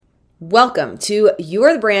Welcome to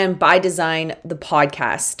You're the Brand by Design, the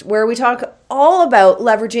podcast, where we talk all about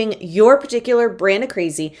leveraging your particular brand of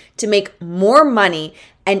crazy to make more money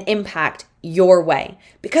and impact your way.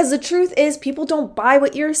 Because the truth is, people don't buy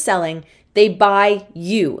what you're selling, they buy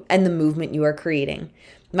you and the movement you are creating.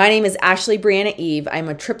 My name is Ashley Brianna Eve. I'm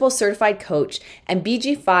a triple certified coach and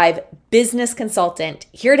BG5 business consultant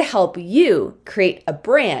here to help you create a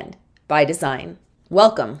brand by design.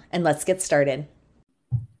 Welcome, and let's get started.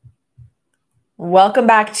 Welcome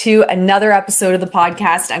back to another episode of the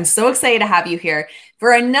podcast. I'm so excited to have you here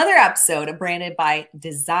for another episode of Branded by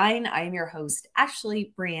Design. I am your host,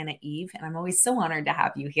 Ashley Brianna Eve, and I'm always so honored to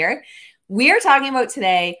have you here. We are talking about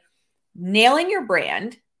today nailing your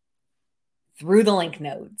brand through the link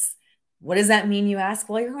nodes. What does that mean, you ask?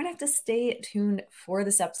 Well, you're going to have to stay tuned for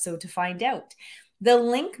this episode to find out. The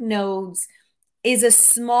link nodes is a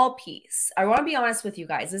small piece. I want to be honest with you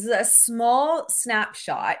guys. This is a small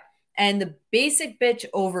snapshot and the basic bitch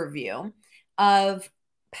overview of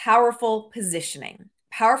powerful positioning.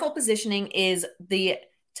 Powerful positioning is the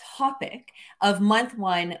topic of month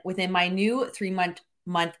one within my new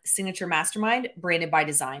 3-month signature mastermind, Branded by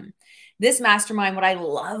Design. This mastermind, what I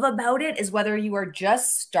love about it is whether you are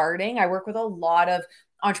just starting, I work with a lot of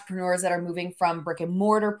entrepreneurs that are moving from brick and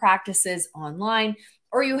mortar practices online,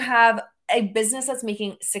 or you have a business that's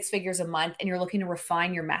making 6 figures a month and you're looking to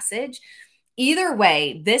refine your message. Either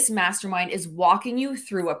way, this mastermind is walking you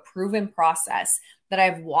through a proven process that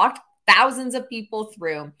I've walked thousands of people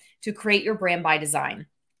through to create your brand by design.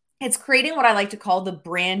 It's creating what I like to call the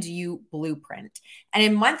brand you blueprint. And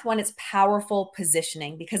in month one, it's powerful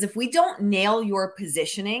positioning, because if we don't nail your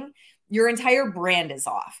positioning, your entire brand is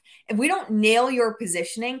off. If we don't nail your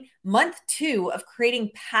positioning, month 2 of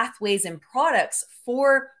creating pathways and products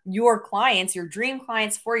for your clients, your dream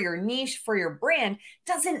clients, for your niche, for your brand,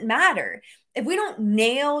 doesn't matter. If we don't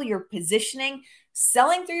nail your positioning,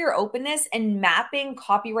 selling through your openness and mapping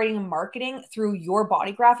copywriting and marketing through your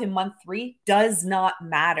body graph in month 3 does not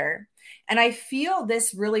matter. And I feel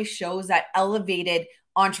this really shows that elevated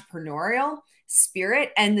entrepreneurial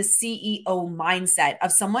spirit and the CEO mindset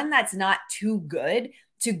of someone that's not too good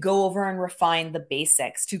to go over and refine the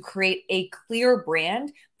basics to create a clear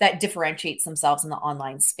brand that differentiates themselves in the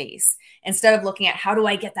online space. Instead of looking at how do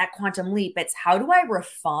I get that quantum leap, it's how do I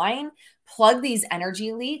refine, plug these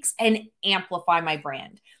energy leaks, and amplify my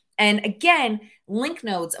brand. And again, link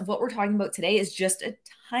nodes of what we're talking about today is just a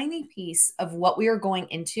tiny piece of what we are going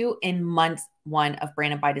into in month 1 of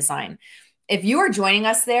Branded by Design. If you are joining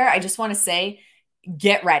us there, I just want to say,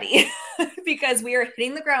 get ready because we are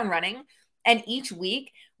hitting the ground running. And each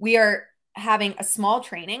week we are having a small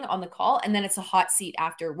training on the call, and then it's a hot seat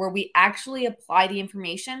after where we actually apply the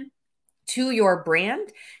information to your brand.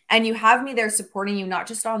 And you have me there supporting you, not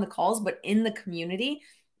just on the calls, but in the community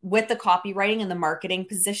with the copywriting and the marketing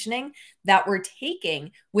positioning that we're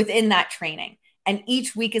taking within that training. And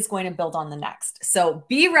each week is going to build on the next. So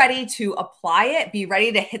be ready to apply it. Be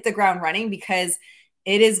ready to hit the ground running, because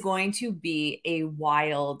it is going to be a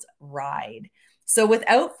wild ride. So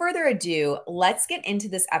without further ado, let's get into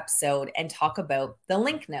this episode and talk about the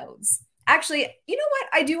link nodes. Actually, you know what?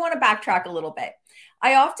 I do want to backtrack a little bit.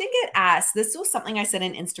 I often get asked, this was something I said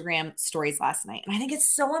in Instagram stories last night, and I think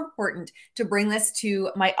it's so important to bring this to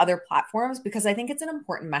my other platforms because I think it's an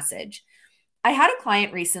important message. I had a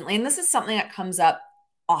client recently, and this is something that comes up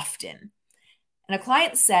often. And a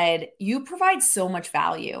client said, "You provide so much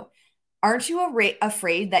value. Aren't you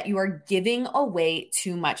afraid that you are giving away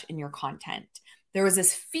too much in your content?" There was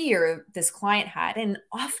this fear this client had, and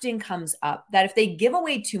often comes up that if they give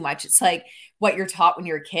away too much, it's like what you're taught when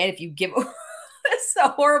you're a kid. If you give, it's a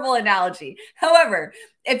horrible analogy. However,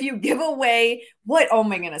 if you give away oh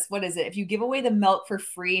my goodness, what is it? If you give away the milk for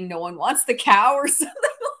free, no one wants the cow or something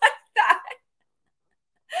like that.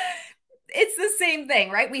 It's the same thing,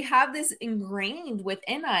 right? We have this ingrained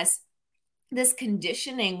within us, this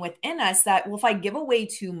conditioning within us that, well, if I give away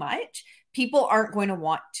too much, people aren't going to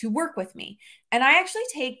want to work with me. And I actually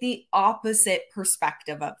take the opposite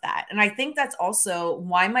perspective of that. And I think that's also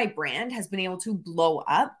why my brand has been able to blow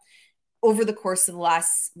up over the course of the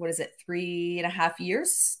last, 3.5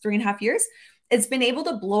 years? It's been able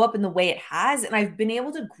to blow up in the way it has. And I've been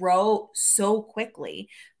able to grow so quickly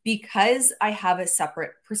because I have a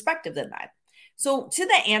separate perspective than that. So to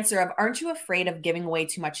the answer of, aren't you afraid of giving away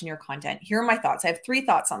too much in your content? Here are my thoughts. I have 3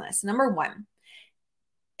 thoughts on this. Number 1,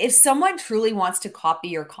 if someone truly wants to copy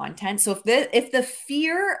your content, so if the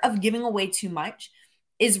fear of giving away too much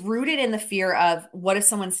is rooted in the fear of, what if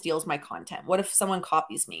someone steals my content? What if someone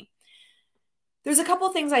copies me? There's a couple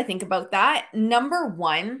of things I think about that. Number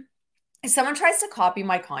 1, if someone tries to copy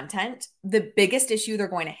my content, the biggest issue they're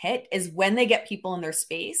going to hit is when they get people in their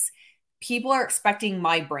space. People are expecting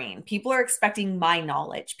my brain. People are expecting my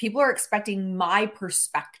knowledge. People are expecting my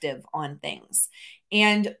perspective on things.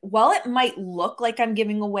 And while it might look like I'm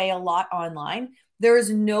giving away a lot online, there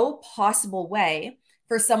is no possible way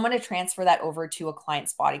for someone to transfer that over to a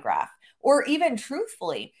client's body graph, or even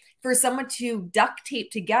truthfully, for someone to duct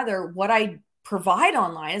tape together what I provide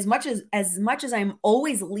online. As much as I'm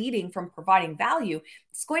always leading from providing value,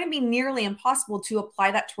 it's going to be nearly impossible to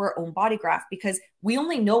apply that to our own body graph, because we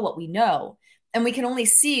only know what we know, and we can only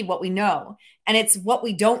see what we know. And it's what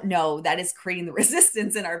we don't know that is creating the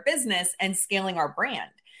resistance in our business and scaling our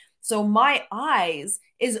brand. So my eyes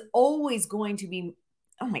is always going to be,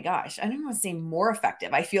 oh my gosh, I don't want to say more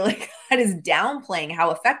effective. I feel like that is downplaying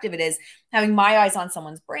how effective it is having my eyes on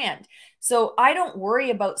someone's brand. So I don't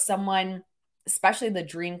worry about someone, especially the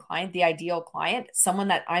dream client, the ideal client, someone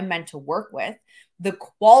that I'm meant to work with, the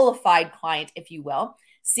qualified client, if you will,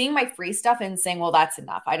 seeing my free stuff and saying, well, that's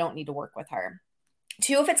enough. I don't need to work with her.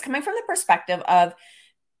 Two, if it's coming from the perspective of,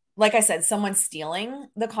 like I said, someone stealing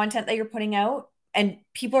the content that you're putting out, and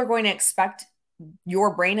people are going to expect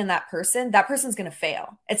your brain in that person's going to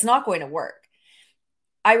fail. It's not going to work.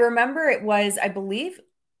 I remember it was, I believe,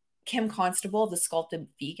 Kim Constable of the Sculpted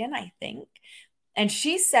Vegan, I think. And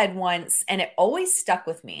she said once, and it always stuck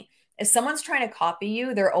with me, if someone's trying to copy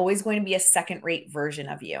you, they're always going to be a second-rate version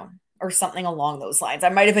of you, or something along those lines. I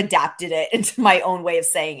might have adapted it into my own way of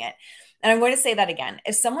saying it. And I'm going to say that again.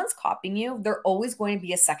 If someone's copying you, they're always going to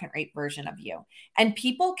be a second-rate version of you. And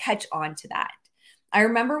people catch on to that. I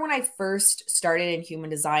remember when I first started in human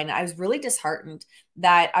design, I was really disheartened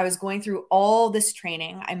that I was going through all this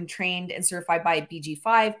training. I'm trained and certified by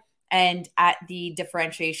BG5 and at the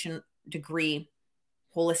differentiation degree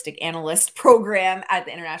holistic analyst program at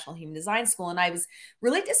the International Human Design School. And I was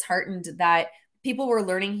really disheartened that people were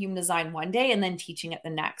learning human design one day and then teaching it the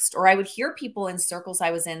next. Or I would hear people in circles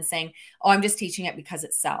I was in saying, oh, I'm just teaching it because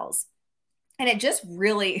it sells. And it just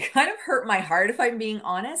really kind of hurt my heart, if I'm being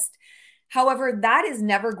honest. However, that is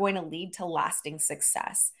never going to lead to lasting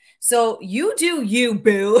success. So you do you,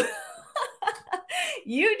 boo.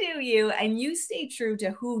 You do you, and you stay true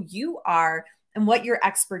to who you are and what your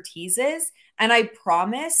expertise is. And I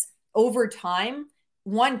promise over time,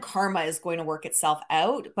 one, karma is going to work itself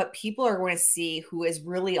out, but people are going to see who is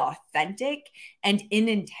really authentic and in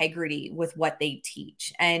integrity with what they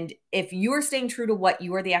teach. And if you are staying true to what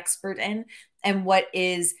you are the expert in and what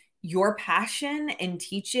is your passion in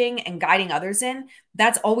teaching and guiding others in,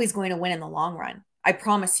 that's always going to win in the long run. I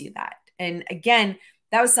promise you that. And again,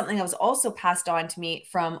 that was something that was also passed on to me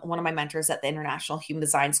from one of my mentors at the International Human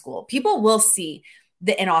Design School. People will see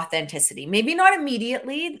the inauthenticity, maybe not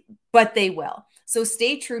immediately, but they will. So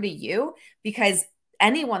stay true to you, because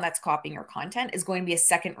anyone that's copying your content is going to be a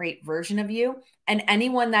second-rate version of you. And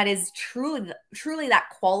anyone that is truly that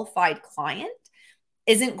qualified client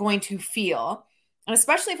isn't going to feel, and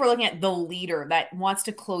especially if we're looking at the leader that wants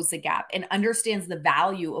to close the gap and understands the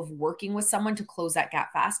value of working with someone to close that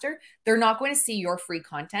gap faster, they're not going to see your free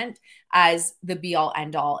content as the be all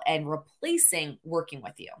end all and replacing working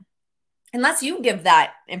with you. Unless you give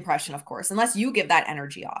that impression, of course, unless you give that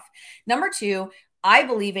energy off. Number two, I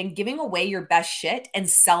believe in giving away your best shit and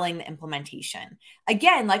selling the implementation.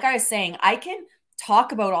 Again, like I was saying, I can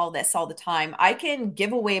talk about all this all the time. I can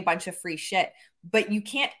give away a bunch of free shit, but you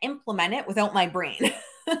can't implement it without my brain.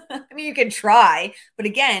 I mean, you can try, but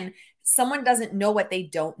again, someone doesn't know what they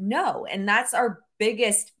don't know. And that's our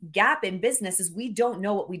biggest gap in business, is we don't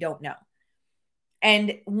know what we don't know.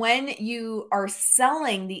 And when you are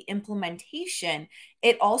selling the implementation,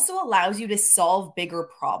 it also allows you to solve bigger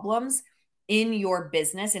problems in your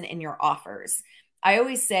business and in your offers. I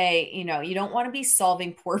always say, you don't want to be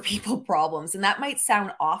solving poor people problems. And that might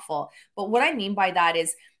sound awful, but what I mean by that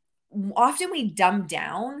is often we dumb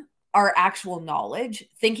down our actual knowledge,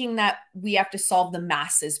 thinking that we have to solve the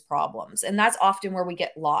masses problems. And that's often where we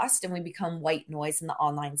get lost and we become white noise in the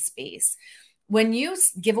online space. When you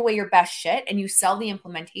give away your best shit and you sell the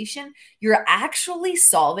implementation, you're actually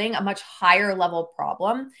solving a much higher level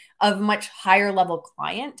problem of a much higher level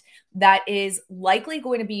client that is likely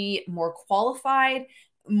going to be more qualified,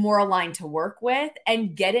 more aligned to work with,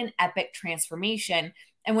 and get an epic transformation.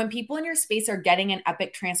 And when people in your space are getting an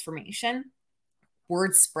epic transformation,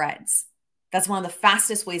 word spreads. That's one of the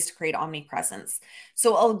fastest ways to create omnipresence.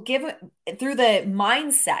 So I'll give it through the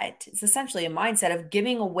mindset. It's essentially a mindset of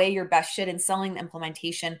giving away your best shit and selling the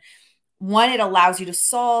implementation. One, it allows you to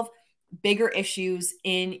solve bigger issues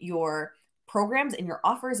in your programs, in your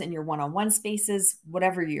offers, in your one-on-one spaces,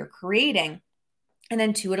 whatever you're creating. And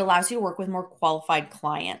then 2, it allows you to work with more qualified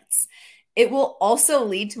clients. It will also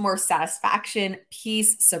lead to more satisfaction,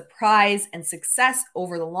 peace, surprise, and success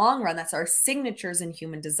over the long run. That's our signatures in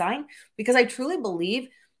human design, because I truly believe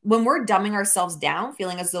when we're dumbing ourselves down,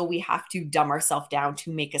 feeling as though we have to dumb ourselves down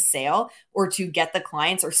to make a sale or to get the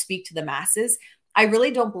clients or speak to the masses, I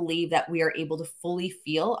really don't believe that we are able to fully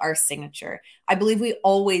feel our signature. I believe we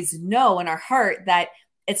always know in our heart that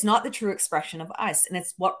it's not the true expression of us, and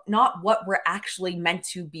it's not what we're actually meant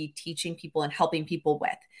to be teaching people and helping people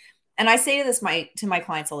with. And I say this to my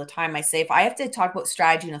clients all the time. I say, if I have to talk about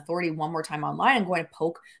strategy and authority one more time online, I'm going to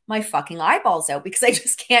poke my fucking eyeballs out, because I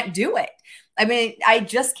just can't do it. I mean, I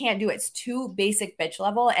just can't do it. It's too basic bitch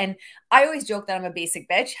level. And I always joke that I'm a basic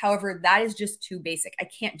bitch. However, that is just too basic. I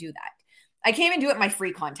can't do that. I can't even do it in my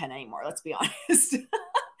free content anymore. Let's be honest.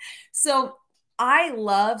 So I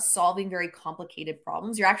love solving very complicated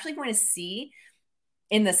problems. You're actually going to see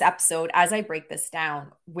in this episode, as I break this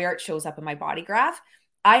down, where it shows up in my body graph.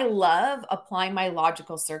 I love applying my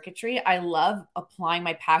logical circuitry. I love applying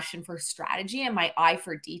my passion for strategy and my eye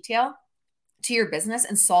for detail to your business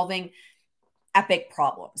and solving epic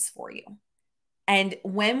problems for you. And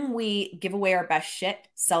when we give away our best shit,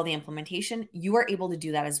 sell the implementation, you are able to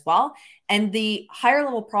do that as well. And the higher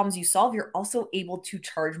level problems you solve, you're also able to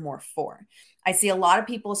charge more for. I see a lot of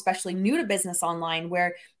people, especially new to business online,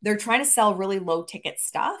 where they're trying to sell really low ticket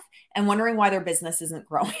stuff and wondering why their business isn't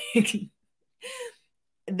growing.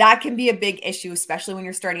 That can be a big issue, especially when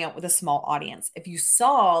you're starting out with a small audience. If you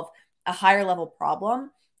solve a higher level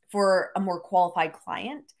problem for a more qualified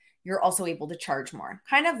client, you're also able to charge more.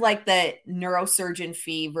 Kind of like the neurosurgeon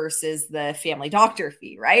fee versus the family doctor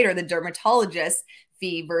fee, right? Or the dermatologist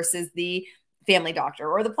fee versus the family doctor,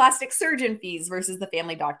 or the plastic surgeon fees versus the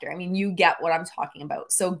family doctor. I mean, you get what I'm talking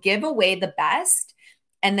about. So give away the best,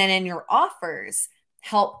 and then in your offers,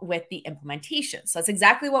 help with the implementation. So that's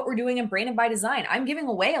exactly what we're doing in Branded by Design. I'm giving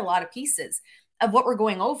away a lot of pieces of what we're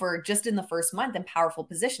going over just in the first month in powerful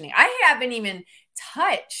positioning. I haven't even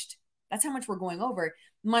touched, that's how much we're going over,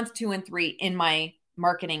 month 2 and 3 in my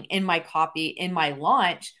marketing, in my copy, in my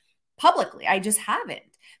launch publicly. I just haven't,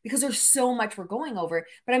 because there's so much we're going over,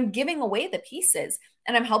 but I'm giving away the pieces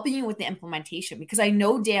and I'm helping you with the implementation, because I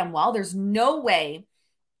know damn well there's no way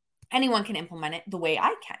anyone can implement it the way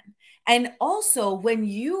I can. And also, when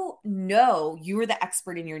you know you're the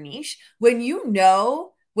expert in your niche, when you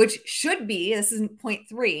know, which should be, this is point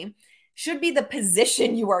 3, should be the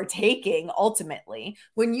position you are taking ultimately,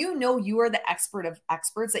 when you know you are the expert of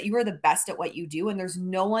experts, that you are the best at what you do, and there's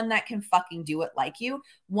no one that can fucking do it like you.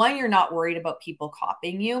 1, you're not worried about people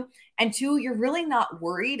copying you. And 2, you're really not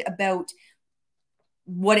worried about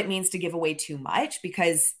what it means to give away too much,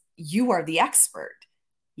 because you are the expert.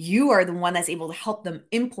 You are the one that's able to help them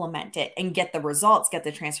implement it and get the results, get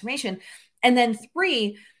the transformation. And then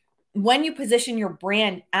 3, when you position your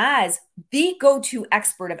brand as the go-to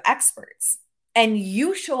expert of experts, and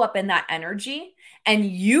you show up in that energy, and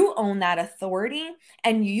you own that authority,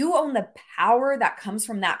 and you own the power that comes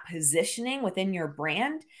from that positioning within your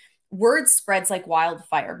brand, word spreads like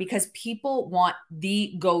wildfire, because people want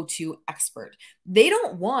the go-to expert. They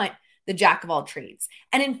don't want the jack of all trades.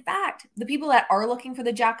 And in fact, the people that are looking for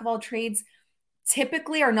the jack of all trades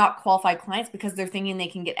typically are not qualified clients, because they're thinking they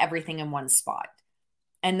can get everything in one spot.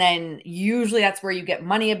 And then usually that's where you get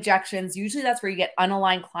money objections. Usually that's where you get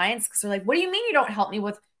unaligned clients, because they're like, what do you mean you don't help me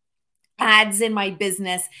with ads in my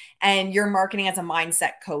business, and you're marketing as a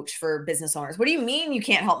mindset coach for business owners? What do you mean you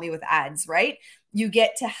can't help me with ads, right? You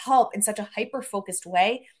get to help in such a hyper-focused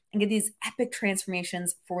way and get these epic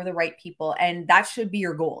transformations for the right people. And that should be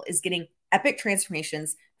your goal, is getting epic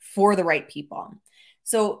transformations for the right people.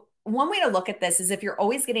 So one way to look at this is, if you're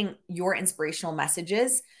always getting your inspirational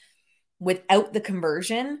messages without the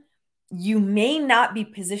conversion, you may not be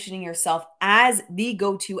positioning yourself as the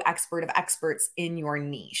go-to expert of experts in your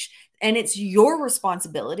niche. And it's your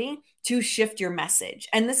responsibility to shift your message.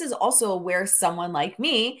 And this is also where someone like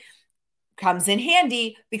me comes in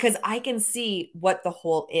handy, because I can see what the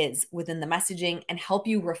whole is within the messaging and help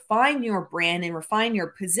you refine your brand and refine your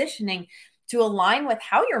positioning to align with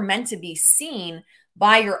how you're meant to be seen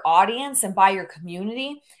by your audience and by your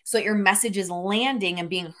community, so that your message is landing and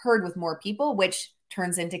being heard with more people, which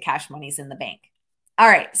turns into cash monies in the bank. All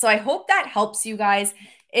right. So I hope that helps you guys.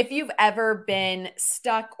 If you've ever been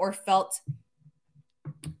stuck or felt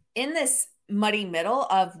in this muddy middle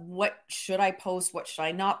of what should I post, what should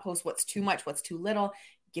I not post, what's too much, what's too little,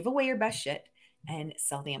 give away your best shit and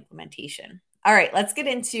sell the implementation. All right, let's get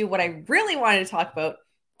into what I really wanted to talk about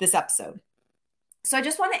this episode. So I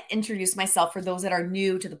just want to introduce myself for those that are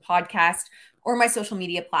new to the podcast or my social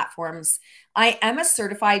media platforms. I am a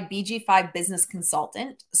certified BG5 business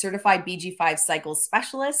consultant, certified BG5 cycle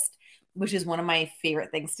specialist, which is one of my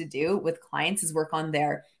favorite things to do with clients is work on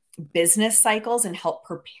their business cycles and help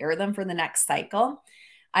prepare them for the next cycle.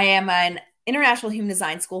 I am an International Human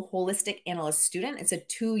Design School holistic analyst student. It's a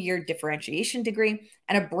 2-year differentiation degree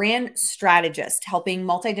and a brand strategist, helping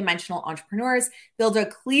multidimensional entrepreneurs build a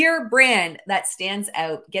clear brand that stands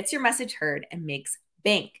out, gets your message heard, and makes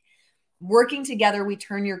bank. Working together, we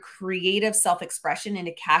turn your creative self-expression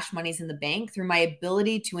into cash monies in the bank through my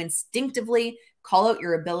ability to instinctively call out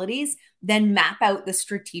your abilities, then map out the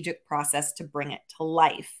strategic process to bring it to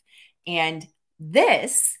life. And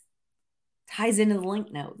this ties into the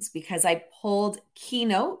link nodes because I pulled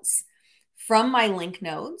keynotes from my link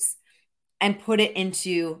nodes and put it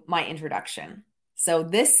into my introduction. So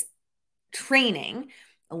this training,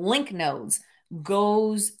 link nodes,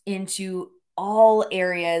 goes into all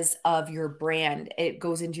areas of your brand. It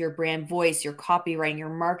goes into your brand voice, your copywriting, your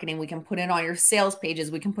marketing. We can put it on your sales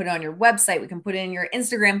pages. We can put it on your website. We can put it in your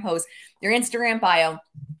Instagram post, your Instagram bio.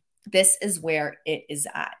 This is where it is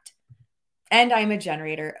at. And I'm a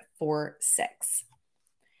generator 4-6.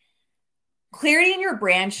 Clarity in your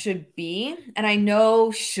brand should be, and I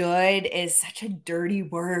know should is such a dirty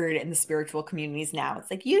word in the spiritual communities now.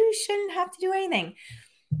 It's like, you shouldn't have to do anything.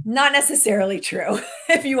 Not necessarily true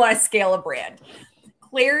if you want to scale a brand.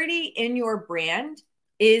 Clarity in your brand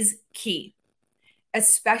is key,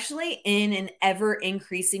 especially in an ever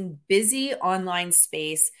increasing busy online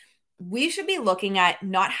space. We should be looking at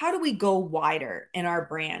not how do we go wider in our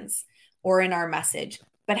brands or in our message,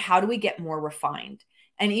 but how do we get more refined?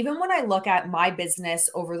 And even when I look at my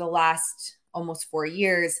business over the last almost 4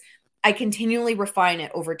 years, I continually refine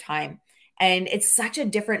it over time. And it's such a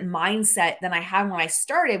different mindset than I had when I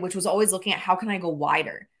started, which was always looking at how can I go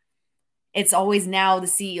wider? It's always now the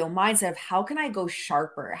CEO mindset of how can I go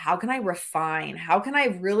sharper? How can I refine? How can I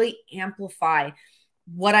really amplify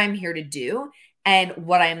what I'm here to do and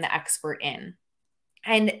what I am the expert in?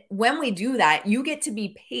 And when we do that, you get to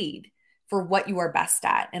be paid for what you are best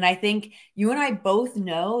at. And I think you and I both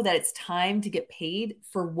know that it's time to get paid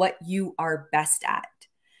for what you are best at.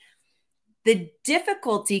 The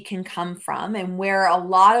difficulty can come from, and where a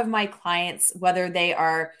lot of my clients, whether they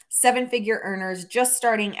are 7-figure earners just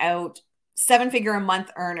starting out, 7-figure a month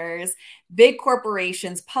earners, big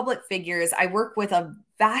corporations, public figures, I work with a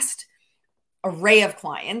vast array of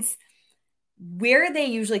clients. Where they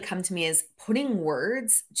usually come to me is putting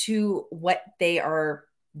words to what they are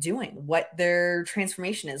doing, what their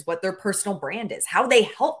transformation is, what their personal brand is, how they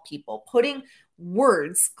help people, putting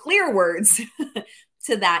words, clear words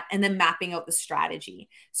to that, and then mapping out the strategy.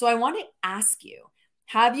 So I want to ask you,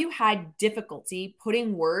 have you had difficulty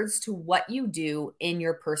putting words to what you do in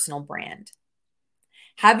your personal brand?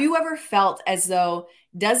 Have you ever felt as though,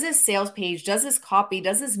 does this sales page, does this copy,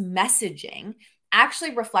 does this messaging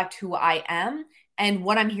actually reflect who I am and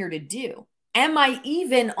what I'm here to do? Am I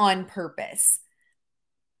even on purpose?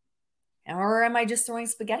 Or am I just throwing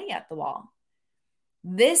spaghetti at the wall?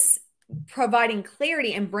 This providing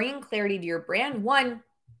clarity and bringing clarity to your brand, one,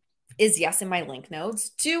 is yes in my link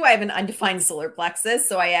nodes. 2, I have an undefined solar plexus.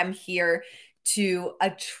 So I am here to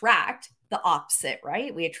attract the opposite,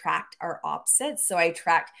 right? We attract our opposites. So I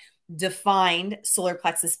attract defined solar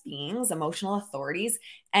plexus beings, emotional authorities.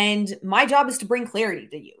 And my job is to bring clarity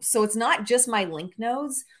to you. So it's not just my link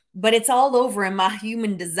nodes, but it's all over in my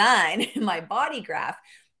human design, in my body graph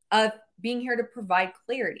of being here to provide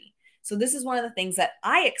clarity. So this is one of the things that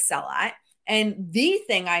I excel at. And the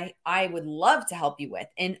thing I would love to help you with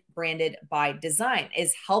in Branded by Design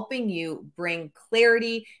is helping you bring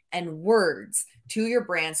clarity and words to your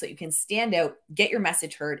brand so you can stand out, get your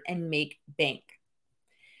message heard, and make bank.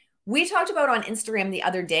 We talked about on Instagram the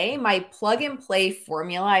other day, my plug and play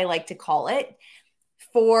formula, I like to call it,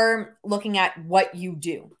 for looking at what you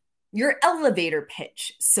do, your elevator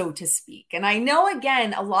pitch, so to speak. And I know,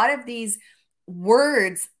 again, a lot of these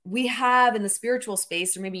words we have in the spiritual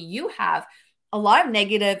space, or maybe you have a lot of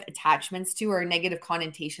negative attachments to or negative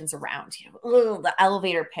connotations around, the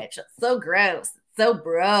elevator pitch. It's so gross. It's so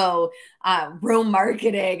bro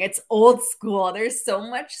marketing. It's old school. There's so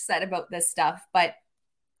much said about this stuff. But,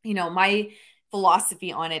 my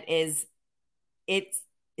philosophy on it is it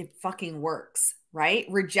fucking works, right?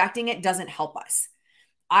 Rejecting it doesn't help us.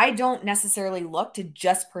 I don't necessarily look to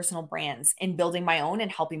just personal brands in building my own and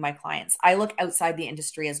helping my clients. I look outside the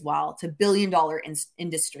industry as well to billion-dollar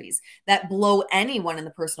industries that blow anyone in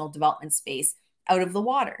the personal development space out of the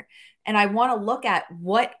water. And I want to look at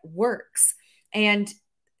what works. And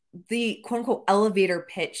the quote unquote elevator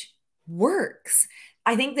pitch works.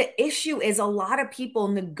 I think the issue is a lot of people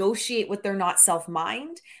negotiate with their not self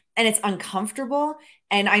mind, and it's uncomfortable.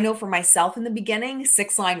 And I know for myself in the beginning,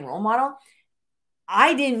 6-line role model,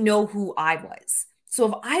 I didn't know who I was. So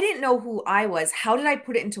if I didn't know who I was, how did I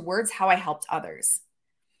put it into words how I helped others?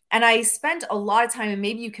 And I spent a lot of time, and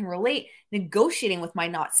maybe you can relate, negotiating with my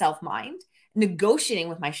not self mind, negotiating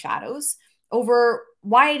with my shadows over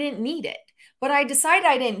why I didn't need it. But I decided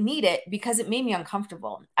I didn't need it because it made me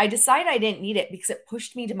uncomfortable. I decided I didn't need it because it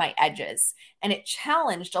pushed me to my edges and it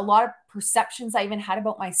challenged a lot of perceptions I even had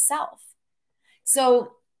about myself.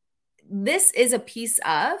 So, this is a piece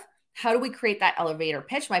of how do we create that elevator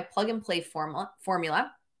pitch, my plug and play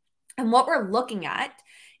formula. And what we're looking at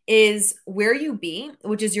is where you be,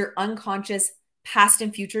 which is your unconscious past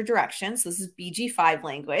and future direction. So this is BG5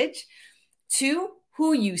 language. 2,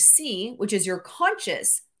 who you see, which is your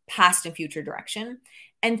conscious past and future direction.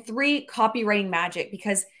 And 3, copywriting magic.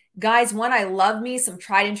 Because guys, one, I love me some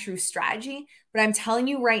tried and true strategy, but I'm telling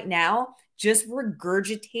you right now, just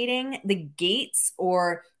regurgitating the gates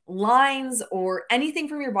or lines or anything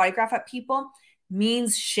from your body graph at people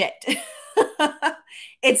means shit.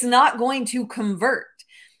 It's not going to convert.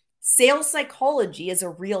 Sales psychology is a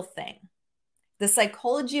real thing. The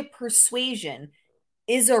psychology of persuasion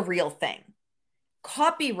is a real thing.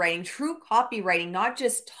 Copywriting, true copywriting, not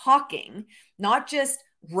just talking, not just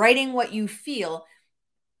writing what you feel,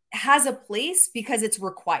 has a place because it's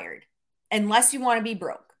required. Unless you want to be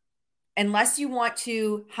broke, unless you want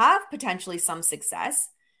to have potentially some success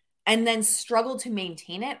and then struggle to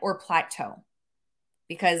maintain it or plateau.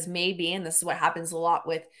 Because maybe, and this is what happens a lot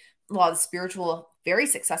with a lot of spiritual, very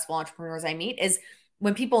successful entrepreneurs I meet, is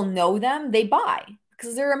when people know them, they buy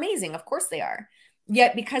because they're amazing. Of course they are.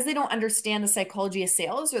 Yet because they don't understand the psychology of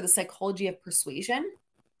sales or the psychology of persuasion,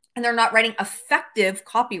 and they're not writing effective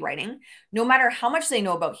copywriting, no matter how much they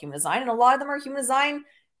know about human design, and a lot of them are human design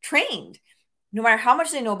trained, no matter how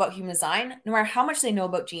much they know about human design, no matter how much they know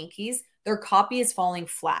about Gene Keys, their copy is falling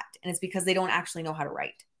flat. And it's because they don't actually know how to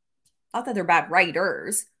write. Not that they're bad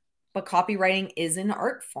writers, but copywriting is an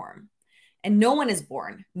art form. And no one is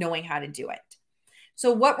born knowing how to do it.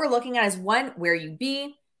 So what we're looking at is 1, where you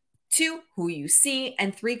be, 2, who you see,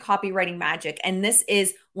 and 3, copywriting magic. And this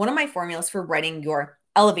is one of my formulas for writing your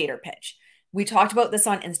elevator pitch. We talked about this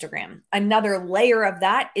on Instagram. Another layer of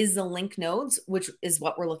that is the link nodes, which is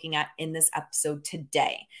what we're looking at in this episode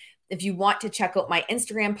today. If you want to check out my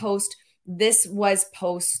Instagram post, this was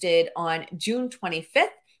posted on June 25th.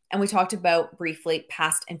 And we talked about briefly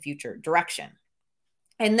past and future direction.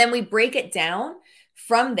 And then we break it down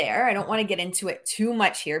from there. I don't want to get into it too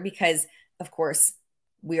much here because, of course,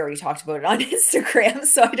 we already talked about it on Instagram.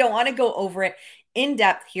 So I don't want to go over it in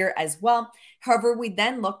depth here as well. However, we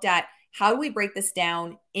then looked at how do we break this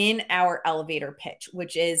down in our elevator pitch,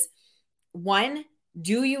 which is 1,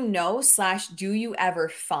 do you know / do you ever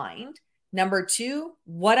find? Number 2,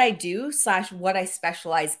 what I do / what I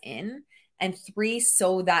specialize in. And 3,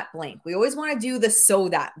 so that blank. We always want to do the so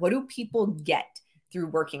that. What do people get through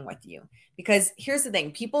working with you? Because here's the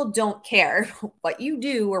thing, people don't care what you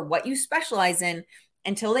do or what you specialize in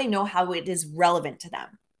until they know how it is relevant to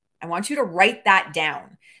them. I want you to write that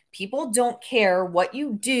down. People don't care what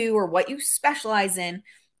you do or what you specialize in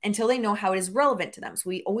until they know how it is relevant to them. So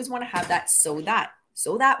we always want to have that so that.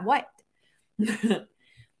 So that what?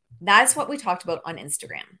 That's what we talked about on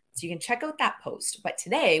Instagram. So you can check out that post. But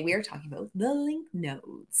today we are talking about the link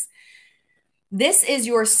nodes. This is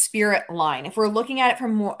your spirit line. If we're looking at it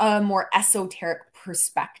from a more esoteric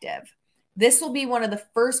perspective, this will be one of the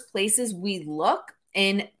first places we look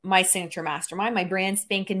in my signature mastermind, my brand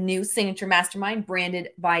spanking new signature mastermind, Branded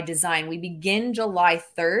by Design. We begin July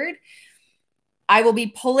 3rd. I will be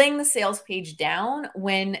pulling the sales page down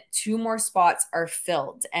when 2 more spots are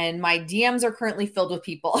filled. And my DMs are currently filled with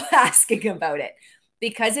people asking about it.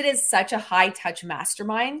 Because it is such a high touch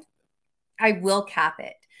mastermind, I will cap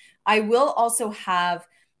it. I will also have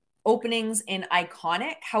openings in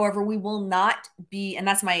Iconic. However, we will not be, and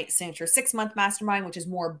that's my signature 6-month mastermind, which is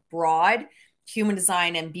more broad human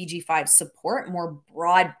design and BG5 support, more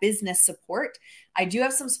broad business support. I do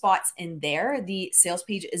have some spots in there. The sales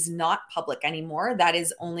page is not public anymore. That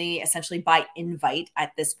is only essentially by invite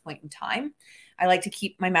at this point in time. I like to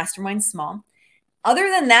keep my mastermind small.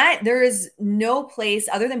 Other than that, there is no place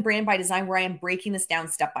other than Brand by Design where I am breaking this down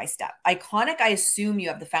step by step. Iconic, I assume you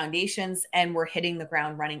have the foundations and we're hitting the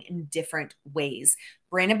ground running in different ways.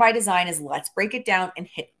 Branded by Design is let's break it down and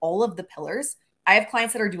hit all of the pillars. I have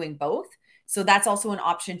clients that are doing both. So that's also an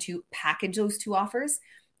option to package those 2 offers.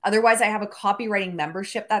 Otherwise, I have a copywriting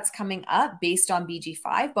membership that's coming up based on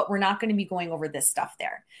BG5, but we're not going to be going over this stuff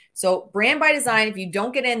there. So Brand by Design, if you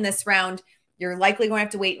don't get in this round, you're likely going to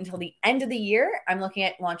have to wait until the end of the year. I'm looking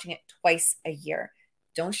at launching it twice a year.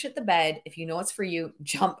 Don't shit the bed. If you know it's for you,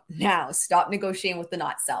 jump now. Stop negotiating with the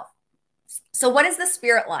not self. So what is the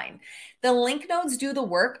spirit line? The link nodes do the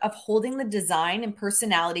work of holding the design and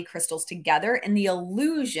personality crystals together in the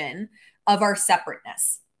illusion of our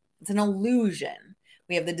separateness. It's an illusion.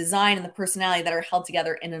 We have the design and the personality that are held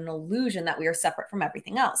together in an illusion that we are separate from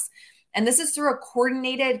everything else. And this is through a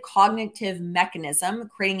coordinated cognitive mechanism,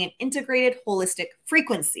 creating an integrated holistic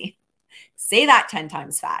frequency. Say that 10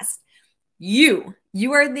 times fast. You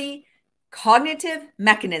are the cognitive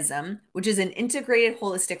mechanism, which is an integrated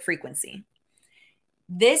holistic frequency.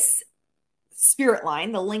 This spirit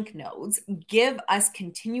line, the link nodes, give us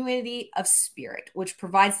continuity of spirit, which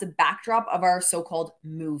provides the backdrop of our so-called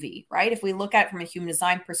movie, right? If we look at it from a human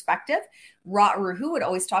design perspective, Ra Uru Hu would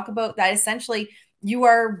always talk about that essentially you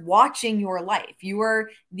are watching your life. You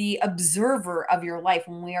are the observer of your life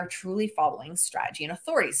when we are truly following strategy and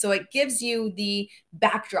authority. So it gives you the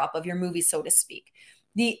backdrop of your movie, so to speak.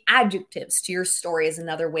 The adjectives to your story is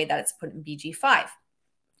another way that it's put in BG5.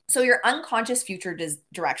 So your unconscious future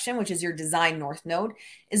direction, which is your design north node,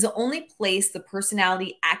 is the only place the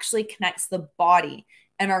personality actually connects the body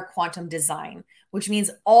and our quantum design, which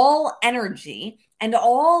means all energy and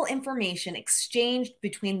all information exchanged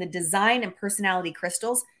between the design and personality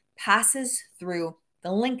crystals passes through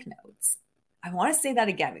the link nodes. I want to say that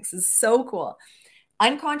again because this is so cool.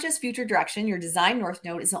 Unconscious future direction, your design north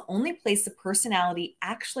node, is the only place the personality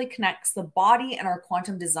actually connects the body and our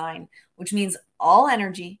quantum design, which means all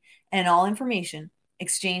energy and all information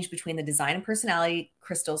exchanged between the design and personality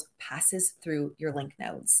crystals passes through your link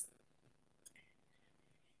nodes.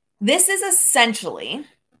 This is essentially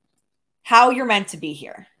how you're meant to be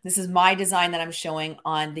here. This is my design that I'm showing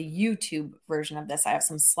on the YouTube version of this. I have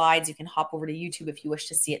some slides. You can hop over to YouTube if you wish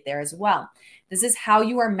to see it there as well. This is how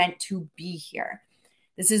you are meant to be here.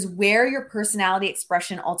 This is where your personality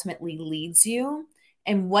expression ultimately leads you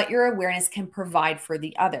and what your awareness can provide for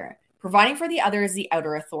the other. Providing for the other is the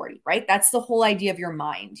outer authority, right? That's the whole idea of your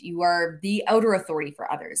mind. You are the outer authority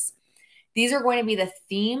for others. These are going to be the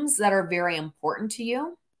themes that are very important to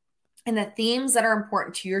you and the themes that are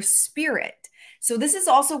important to your spirit. So this is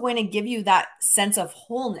also going to give you that sense of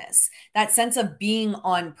wholeness, that sense of being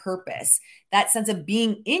on purpose, that sense of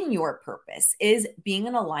being in your purpose is being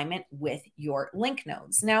in alignment with your link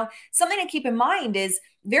nodes. Now, something to keep in mind is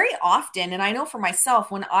very often, and I know for myself,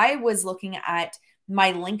 when I was looking at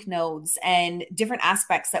my link nodes and different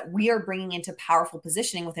aspects that we are bringing into powerful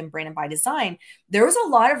positioning within Branded by Design, there was a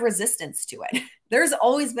lot of resistance to it. There's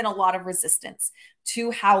always been a lot of resistance to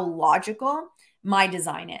how logical my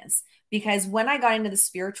design is. Because when I got into the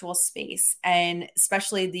spiritual space and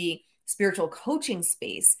especially the spiritual coaching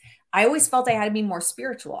space, I always felt I had to be more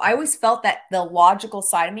spiritual. I always felt that the logical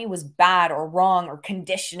side of me was bad or wrong or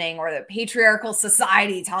conditioning or the patriarchal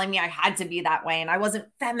society telling me I had to be that way and I wasn't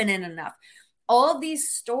feminine enough. All of these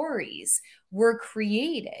stories were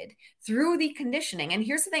created through the conditioning. And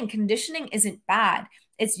here's the thing, conditioning isn't bad.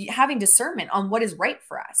 It's having discernment on what is right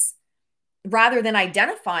for us, rather than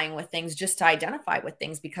identifying with things just to identify with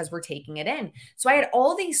things because we're taking it in. So I had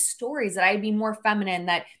all these stories that I'd be more feminine,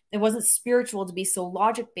 that it wasn't spiritual to be so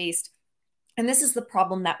logic-based. And this is the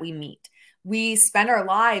problem that we meet. We spend our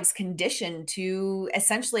lives conditioned to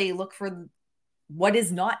essentially look for what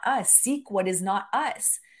is not us, seek what is not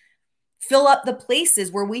us, fill up the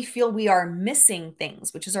places where we feel we are missing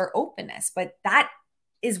things, which is our openness. But that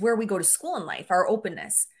is where we go to school in life, our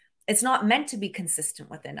openness. It's not meant to be consistent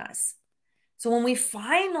within us. So when we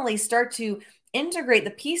finally start to integrate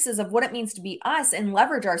the pieces of what it means to be us and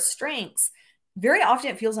leverage our strengths, very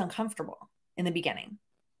often it feels uncomfortable in the beginning.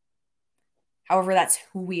 However, that's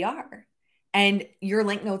who we are. And your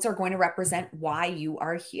link notes are going to represent why you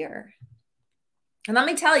are here. And let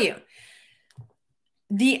me tell you,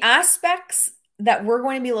 the aspects that we're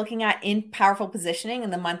going to be looking at in powerful positioning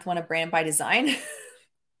in the month one of Brand by Design,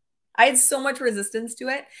 I had so much resistance to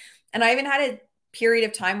it. And I even had a period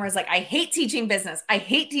of time where I was like, I hate teaching business. I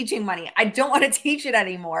hate teaching money. I don't want to teach it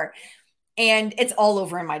anymore. And it's all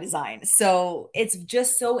over in my design. So it's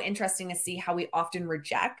just so interesting to see how we often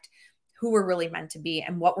reject who we're really meant to be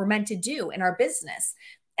and what we're meant to do in our business.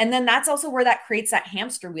 And then that's also where that creates that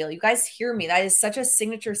hamster wheel. You guys hear me. That is such a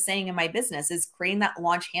signature saying in my business, is creating that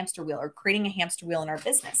launch hamster wheel or creating a hamster wheel in our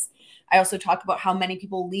business. I also talk about how many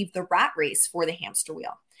people leave the rat race for the hamster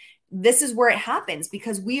wheel. This is where it happens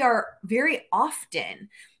because we are very often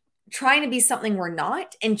trying to be something we're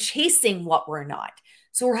not and chasing what we're not.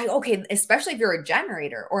 So we're like, okay, especially if you're a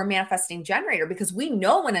generator or a manifesting generator, because we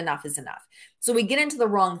know when enough is enough. So we get into the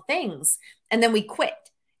wrong things and then we quit.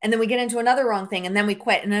 And then we get into another wrong thing and then we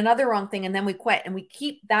quit, and another wrong thing and then we quit. And we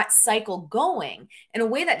keep that cycle going in a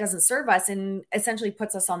way that doesn't serve us and essentially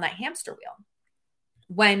puts us on that hamster wheel.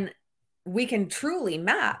 When we can truly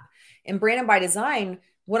map in Branded by Design,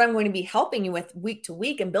 what I'm going to be helping you with week to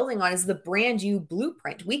week and building on is the brand you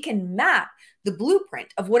blueprint. We can map the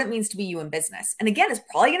blueprint of what it means to be you in business. And again, it's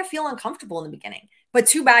probably going to feel uncomfortable in the beginning, but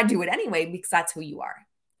too bad, do it anyway, because that's who you are.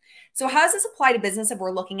 So how does this apply to business if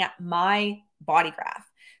we're looking at my body graph?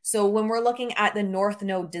 So when we're looking at the North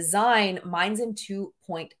Node design, mine's in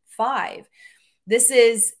 2.5. This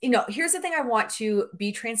is, here's the thing I want to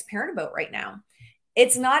be transparent about right now.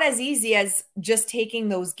 It's not as easy as just taking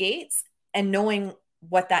those gates and knowing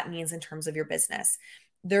what that means in terms of your business.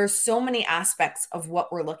 There's so many aspects of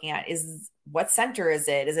what we're looking at. Is what center is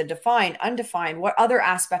it? Is it defined, undefined? What other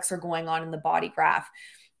aspects are going on in the body graph?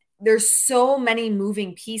 There's so many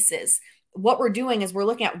moving pieces. What we're doing is we're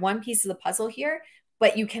looking at one piece of the puzzle here,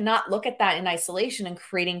 but you cannot look at that in isolation and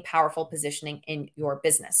creating powerful positioning in your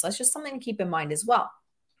business. So that's just something to keep in mind as well.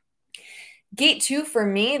 Gate 2 for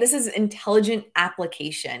me, this is intelligent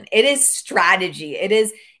application. It is strategy. It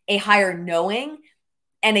is a higher knowing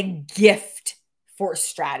and a gift for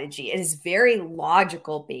strategy. It is very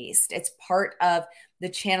logical based. It's part of the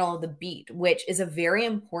channel of the beat, which is a very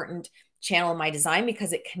important channel in my design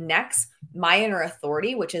because it connects my inner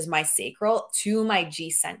authority, which is my sacral, to my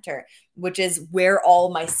G center, which is where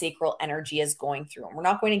all my sacral energy is going through. And we're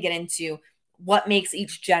not going to get into what makes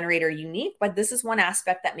each generator unique, but this is one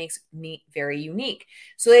aspect that makes me very unique.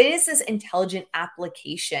 So it is this intelligent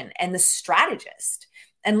application and the strategist.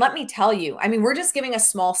 And let me tell you, we're just giving a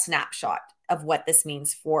small snapshot of what this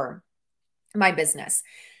means for my business.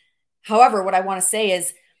 However, what I want to say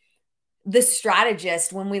is the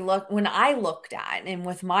strategist, when I looked at, and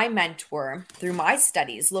with my mentor through my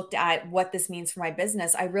studies, looked at what this means for my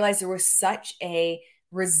business, I realized there was such a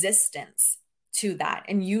resistance to that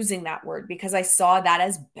and using that word because I saw that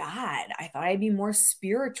as bad. I thought I'd be more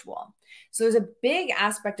spiritual. So there's a big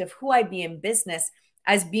aspect of who I'd be in business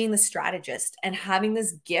as being the strategist and having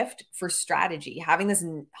this gift for strategy, having this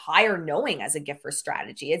higher knowing as a gift for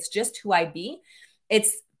strategy. It's just who I be.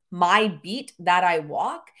 It's my beat that I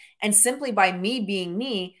walk. And simply by me being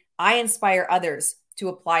me, I inspire others to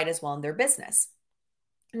apply it as well in their business.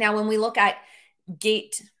 Now, when we look at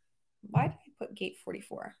gate, why did I put gate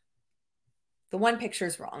 44? The one picture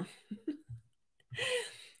is wrong.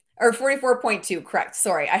 Or 44.2, correct.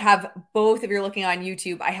 Sorry. I have both. If you're looking on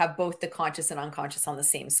YouTube, I have both the conscious and unconscious on the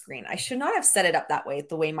same screen. I should not have set it up that way,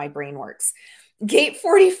 the way my brain works. Gate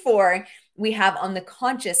 44, we have on the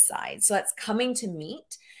conscious side. So that's coming to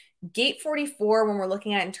meet. Gate 44, when we're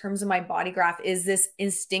looking at in terms of my body graph, is this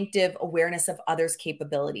instinctive awareness of others'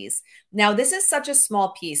 capabilities. Now, this is such a small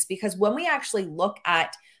piece because when we actually look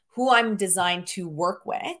at who I'm designed to work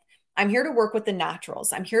with, I'm here to work with the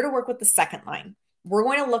naturals. I'm here to work with the second line. We're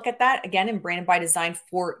going to look at that again in Branded by Design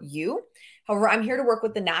for you. However, I'm here to work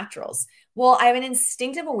with the naturals. Well, I have an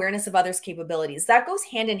instinctive awareness of others' capabilities. That goes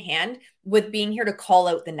hand in hand with being here to call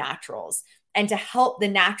out the naturals and to help the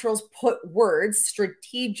naturals put words,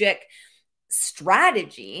 strategic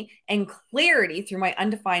strategy, and clarity through my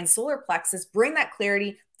undefined solar plexus, bring that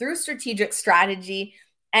clarity through strategic strategy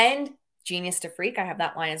and genius to freak. I have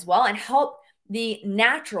that line as well, and help the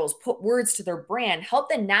naturals put words to their brand, help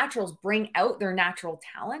the naturals bring out their natural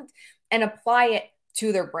talent and apply it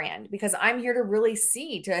to their brand, because I'm here to really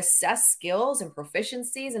to assess skills and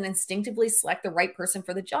proficiencies and instinctively select the right person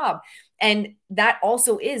for the job. And that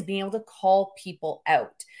also is being able to call people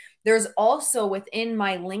out. There's also within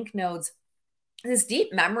my link nodes this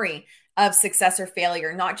deep memory of success or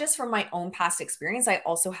failure, not just from my own past experience. I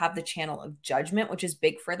also have the channel of judgment, which is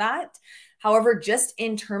big for that. However, just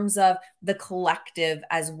in terms of the collective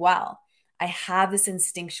as well, I have this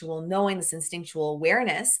instinctual knowing, this instinctual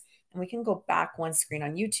awareness. And we can go back one screen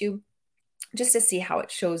on YouTube just to see how it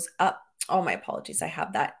shows up. Oh, my apologies. I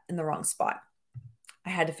have that in the wrong spot. I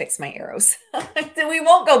had to fix my arrows. So we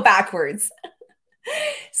won't go backwards.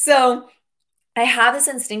 So I have this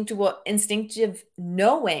instinctive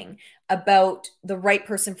knowing about the right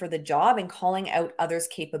person for the job and calling out others'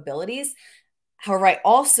 capabilities. However, I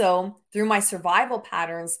also, through my survival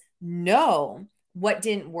patterns, know what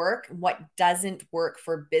didn't work, what doesn't work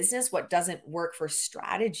for business, what doesn't work for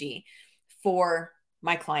strategy for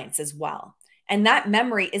my clients as well. And that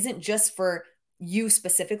memory isn't just for you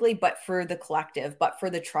specifically, but for the collective, but for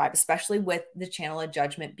the tribe, especially with the channel of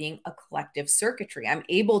judgment being a collective circuitry. I'm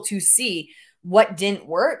able to see what didn't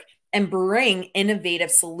work and bring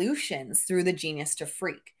innovative solutions through the Genius to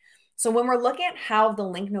Freak. So when we're looking at how the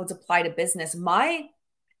link nodes apply to business,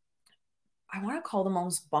 I want to call them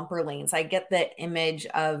almost bumper lanes. I get the image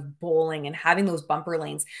of bowling and having those bumper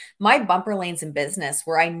lanes. My bumper lanes in business,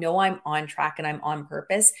 where I know I'm on track and I'm on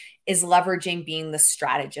purpose, is leveraging being the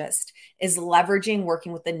strategist, is leveraging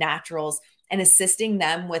working with the naturals and assisting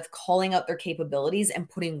them with calling out their capabilities and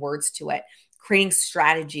putting words to it, creating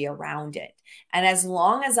strategy around it. And as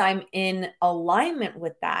long as I'm in alignment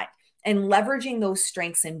with that and leveraging those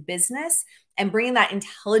strengths in business and bringing that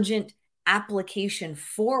intelligent application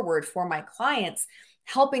forward for my clients,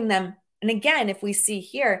 helping them. And again, if we see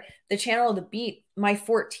here, the channel of the beat, my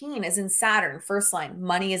 14 is in Saturn, first line,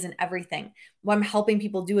 money isn't everything. What I'm helping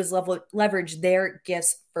people do is leverage their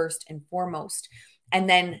gifts first and foremost. And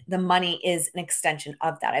then the money is an extension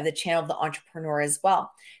of that. I have the channel of the entrepreneur as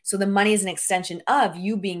well. So the money is an extension of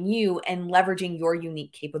you being you and leveraging your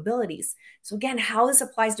unique capabilities. So again, how this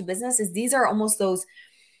applies to business is these are almost those,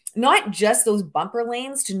 not just those bumper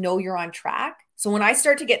lanes to know you're on track. So when I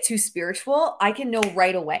start to get too spiritual, I can know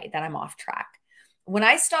right away that I'm off track. When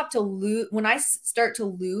I start to lose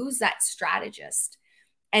that strategist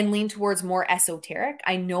and lean towards more esoteric,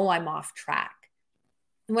 I know I'm off track.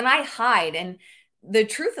 When I hide, and the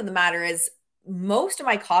truth of the matter is most of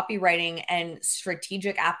my copywriting and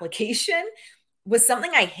strategic application was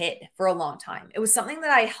something I hid for a long time. It was something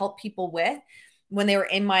that I helped people with when they were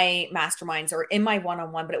in my masterminds or in my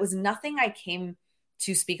one-on-one, but it was nothing I came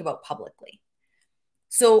to speak about publicly.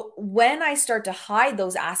 So when I start to hide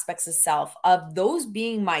those aspects of self, of those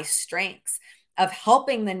being my strengths, of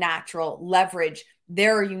helping the natural leverage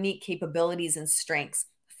their unique capabilities and strengths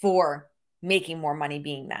for making more money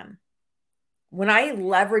being them. When I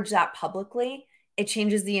leverage that publicly, it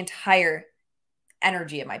changes the entire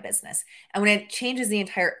energy of my business. And when it changes the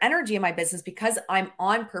entire energy of my business, because I'm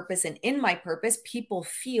on purpose and in my purpose, people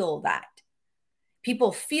feel that.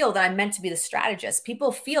 People feel that I'm meant to be the strategist.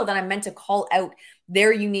 People feel that I'm meant to call out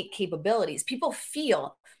their unique capabilities. People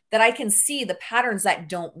feel that I can see the patterns that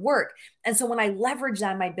don't work. And so when I leverage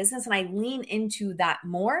that in my business and I lean into that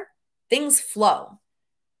more, things flow.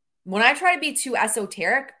 When I try to be too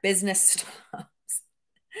esoteric, business stops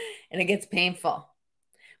and it gets painful.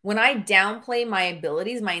 When I downplay my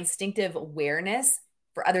abilities, my instinctive awareness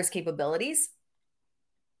for others' capabilities,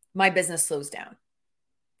 my business slows down.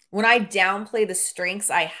 When I downplay the strengths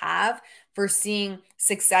I have for seeing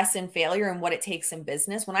success and failure and what it takes in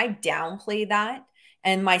business, when I downplay that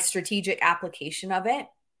and my strategic application of it,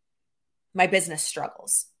 my business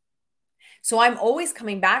struggles. So I'm always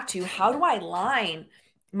coming back to, how do I align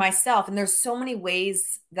myself? And there's so many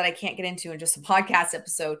ways that I can't get into in just a podcast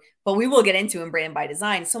episode, but we will get into in Brand by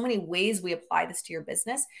Design. So many ways we apply this to your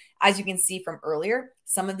business. As you can see from earlier,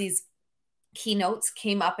 some of these keynotes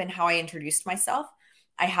came up in how I introduced myself.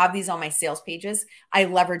 I have these on my sales pages. I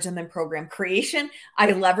leverage them in program creation.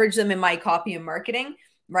 I leverage them in my copy and marketing,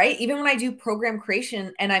 right? Even when I do program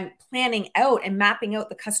creation and I'm planning out and mapping out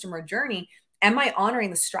the customer journey, am I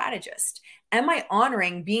honoring the strategist? Am I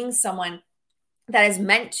honoring being someone that is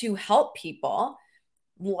meant to help people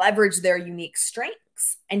leverage their unique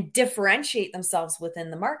strengths and differentiate themselves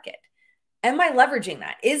within the market? Am I leveraging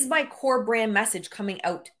that? Is my core brand message coming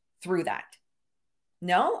out through that?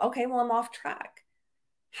 No? Okay, well, I'm off track.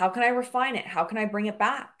 How can I refine it? How can I bring it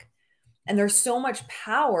back? And there's so much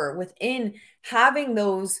power within having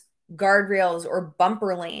those guardrails or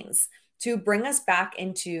bumper lanes to bring us back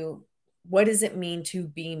into, what does it mean to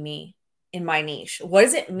be me in my niche? What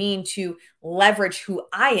does it mean to leverage who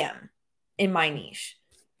I am in my niche?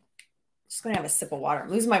 Just going to have a sip of water. I'm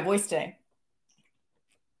losing my voice today.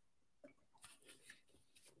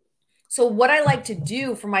 So what I like to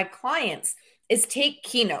do for my clients is take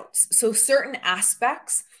keynotes. So certain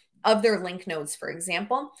aspects of their link nodes, for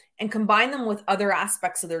example, and combine them with other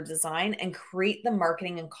aspects of their design and create the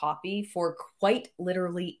marketing and copy for quite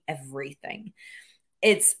literally everything.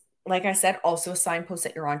 It's, like I said, also a signpost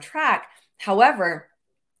that you're on track. However,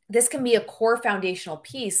 this can be a core foundational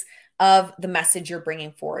piece of the message you're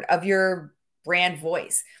bringing forward, of your brand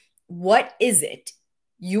voice. What is it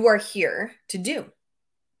you are here to do?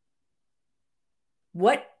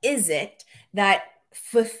 What is it that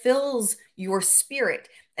fulfills your spirit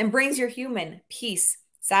and brings your human peace,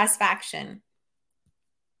 satisfaction,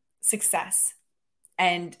 success?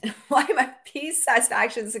 And why am I peace,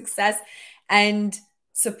 satisfaction, success, and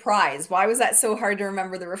surprise? Why was that so hard to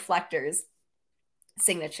remember? The reflectors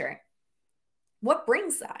signature. What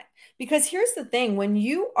brings that? Because here's the thing, when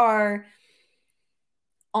you are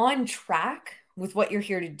on track with what you're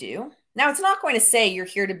here to do, Now, it's not going to say you're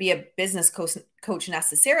here to be a business coach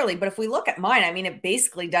necessarily, but if we look at mine, I mean, it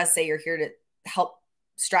basically does say you're here to help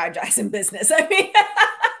strategize in business. I mean,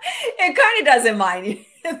 it kind of does in mine.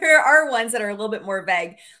 There are ones that are a little bit more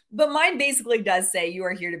vague, but mine basically does say you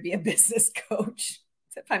are here to be a business coach,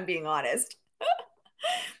 if I'm being honest.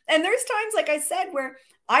 And there's times, like I said, where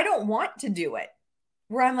I don't want to do it,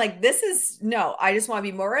 where I'm like, no, I just want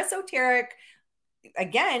to be more esoteric.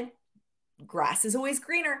 Again, grass is always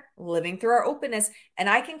greener, living through our openness. And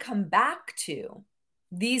I can come back to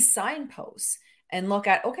these signposts and look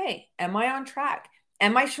at, okay, am I on track?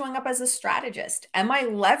 Am I showing up as a strategist? Am I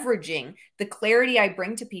leveraging the clarity I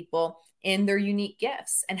bring to people in their unique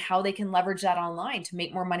gifts and how they can leverage that online to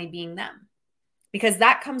make more money being them? Because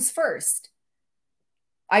that comes first.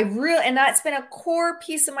 And that's been a core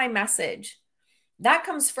piece of my message. That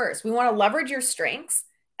comes first. We want to leverage your strengths,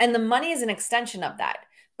 and the money is an extension of that.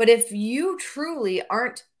 But if you truly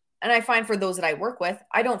aren't, and I find for those that I work with,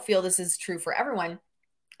 I don't feel this is true for everyone.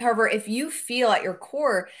 However, if you feel at your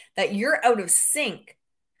core that you're out of sync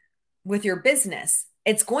with your business,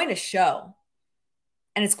 it's going to show,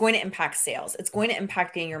 and it's going to impact sales. It's going to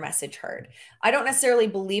impact getting your message heard. I don't necessarily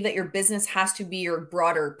believe that your business has to be your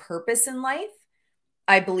broader purpose in life.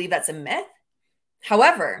 I believe that's a myth.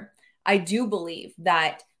 However, I do believe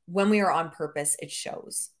that when we are on purpose, it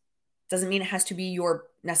shows. Doesn't mean it has to be your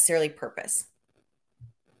necessarily purpose.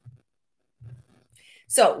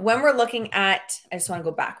 So when we're looking at, I just want to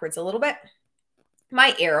go backwards a little bit.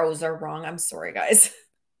 My arrows are wrong. I'm sorry, guys.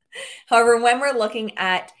 However, when we're looking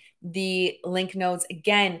at the link nodes,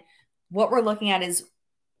 again, what we're looking at is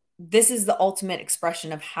this is the ultimate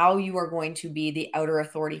expression of how you are going to be the outer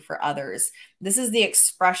authority for others. This is the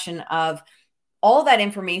expression of all that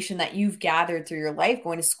information that you've gathered through your life,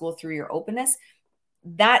 going to school, through your openness.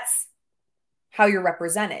 That's how you're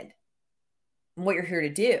represented and what you're here to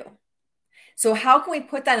do. So how can we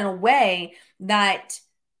put that in a way that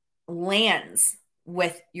lands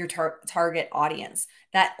with your target audience,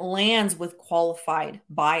 that lands with qualified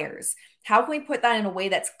buyers? How can we put that in a way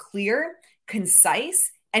that's clear,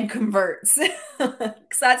 concise, and converts?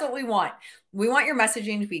 Because that's what we want. We want your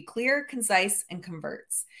messaging to be clear, concise, and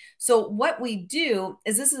converts. So what we do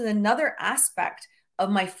is, this is another aspect of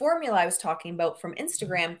my formula I was talking about from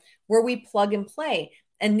Instagram, where we plug and play.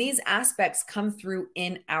 And these aspects come through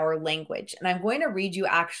in our language. And I'm going to read you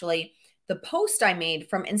actually the post I made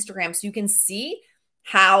from Instagram so you can see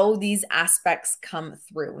how these aspects come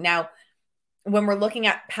through. Now, when we're looking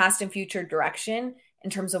at past and future direction, in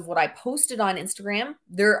terms of what I posted on Instagram,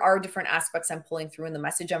 there are different aspects I'm pulling through in the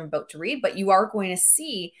message I'm about to read, but you are going to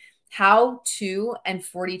see how 2 and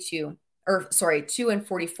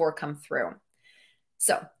 44 come through.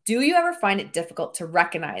 So, do you ever find it difficult to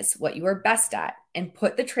recognize what you are best at and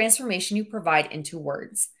put the transformation you provide into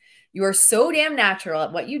words? You are so damn natural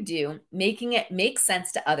at what you do, making it make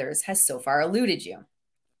sense to others has so far eluded you.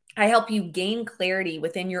 I help you gain clarity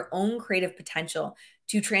within your own creative potential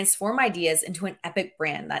to transform ideas into an epic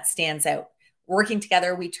brand that stands out. Working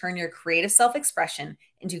together, we turn your creative self-expression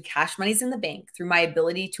into cash monies in the bank through my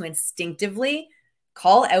ability to instinctively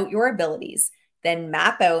call out your abilities, then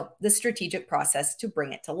map out the strategic process to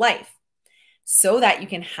bring it to life, so that you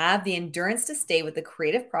can have the endurance to stay with the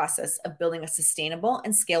creative process of building a sustainable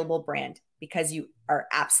and scalable brand, because you are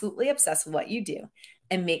absolutely obsessed with what you do,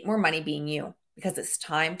 and make more money being you, because it's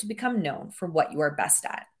time to become known for what you are best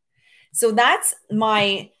at. So that's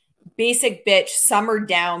my basic bitch, summered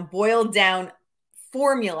down, boiled down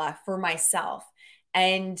formula for myself.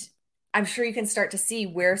 And I'm sure you can start to see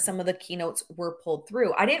where some of the keynotes were pulled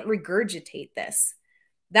through. I didn't regurgitate this.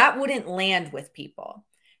 That wouldn't land with people.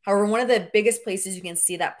 However, one of the biggest places you can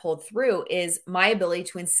see that pulled through is my ability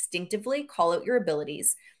to instinctively call out your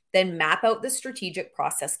abilities, then map out the strategic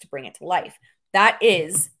process to bring it to life. That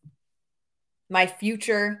is my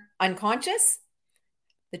future unconscious,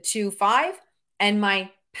 the 2-5, and my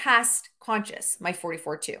past conscious, my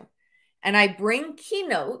 44-2. And I bring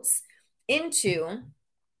keynotes into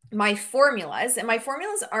my formulas, and my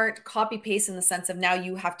formulas aren't copy paste in the sense of now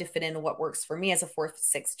you have to fit into what works for me as a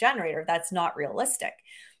 4-6 generator. That's not realistic.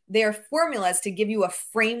 They are formulas to give you a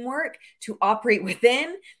framework to operate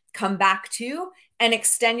within, come back to, and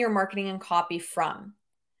extend your marketing and copy from.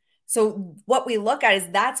 So what we look at is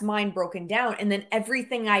that's mine broken down. And then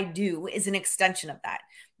everything I do is an extension of that.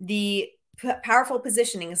 The powerful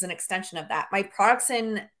positioning is an extension of that. My products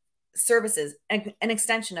and services, an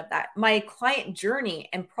extension of that. My client journey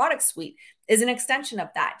and product suite is an extension of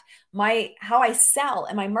that. How I sell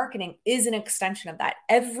and my marketing is an extension of that.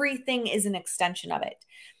 Everything is an extension of it.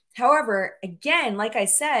 However, again, like I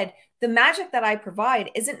said, the magic that I provide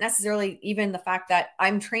isn't necessarily even the fact that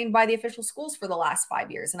I'm trained by the official schools for the last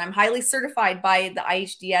 5 years and I'm highly certified by the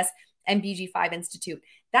IHDS and BG5 Institute.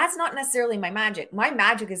 That's not necessarily my magic. My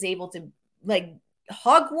magic is able to, like,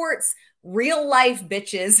 Hogwarts real life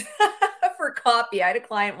bitches for copy. I had a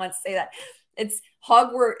client once say that it's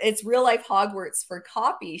Hogwarts, it's real life Hogwarts for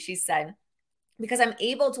copy, she said, because I'm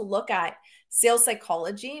able to look at sales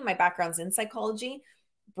psychology, my background's in psychology,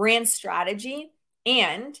 brand strategy,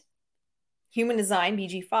 and human design,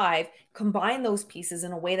 BG5, combine those pieces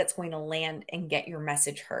in a way that's going to land and get your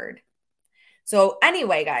message heard. So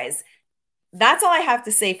anyway, guys, that's all I have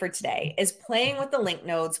to say for today is playing with the link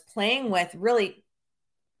nodes, playing with really,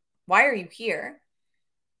 why are you here?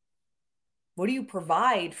 What do you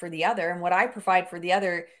provide for the other? And what I provide for the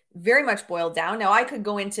other very much boiled down. Now, I could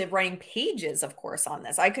go into writing pages, of course, on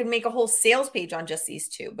this. I could make a whole sales page on just these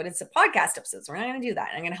two, but it's a podcast episode, so we're not going to do that.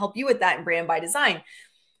 I'm going to help you with that in Brand by Design.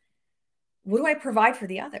 What do I provide for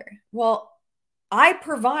the other? Well, I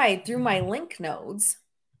provide through my link nodes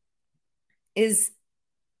is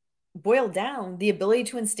boiled down the ability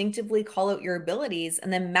to instinctively call out your abilities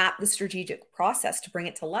and then map the strategic process to bring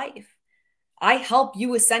it to life. I help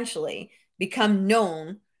you essentially become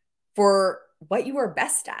known for what you are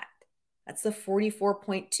best at. That's the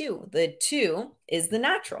 44.2. The 2 is the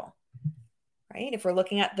natural, right? If we're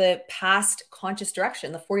looking at the past conscious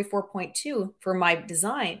direction, the 44.2 for my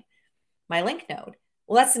design, my link node,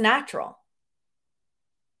 well, that's the natural.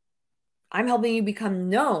 I'm helping you become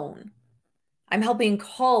known. I'm helping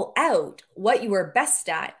call out what you are best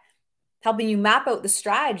at, helping you map out the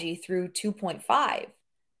strategy through 2.5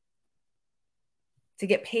 to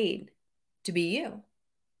get paid to be you.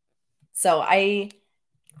 So I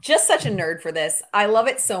just such a nerd for this. I love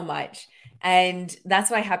it so much. And that's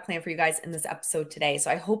what I have planned for you guys in this episode today. So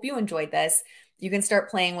I hope you enjoyed this. You can start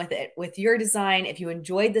playing with it with your design. If you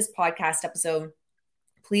enjoyed this podcast episode,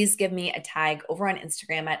 please give me a tag over on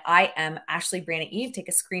Instagram at I am Ashley Brianna Eve. Take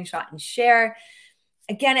a screenshot and share.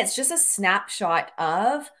 Again, it's just a snapshot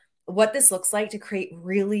of what this looks like to create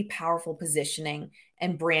really powerful positioning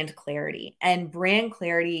and brand clarity. And brand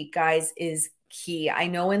clarity, guys, is key. I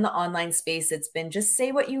know in the online space, it's been just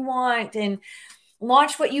say what you want and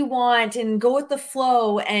launch what you want and go with the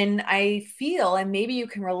flow. And I feel, and maybe you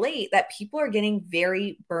can relate, that people are getting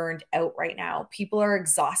very burned out right now. People are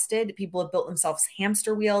exhausted. People have built themselves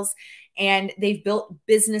hamster wheels and they've built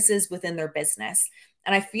businesses within their business.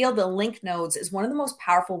 And I feel the link nodes is one of the most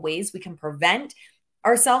powerful ways we can prevent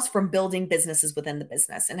ourselves from building businesses within the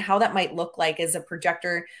business. And how that might look like as a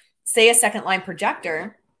projector, say a second line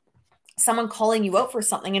projector, someone calling you out for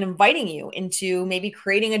something and inviting you into maybe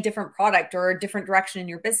creating a different product or a different direction in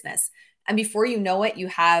your business. And before you know it, you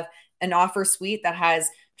have an offer suite that has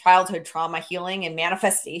childhood trauma healing and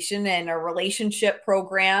manifestation and a relationship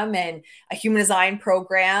program and a human design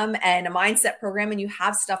program and a mindset program. And you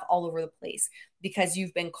have stuff all over the place because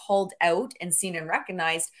you've been called out and seen and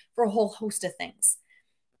recognized for a whole host of things.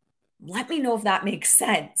 Let me know if that makes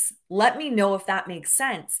sense. Let me know if that makes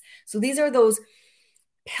sense. So these are those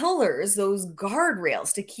pillars, those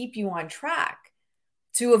guardrails to keep you on track,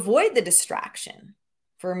 to avoid the distraction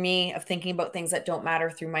for me of thinking about things that don't matter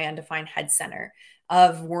through my undefined head center,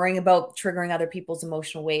 of worrying about triggering other people's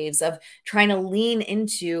emotional waves, of trying to lean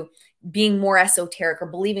into being more esoteric or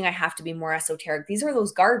believing I have to be more esoteric. These are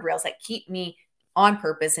those guardrails that keep me on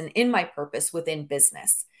purpose and in my purpose within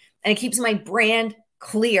business. And it keeps my brand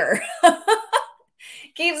clear.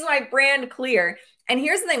 Keeps my brand clear. And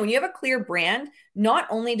here's the thing, when you have a clear brand, not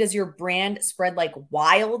only does your brand spread like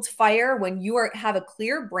wildfire, when you have a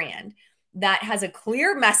clear brand that has a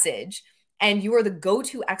clear message and you are the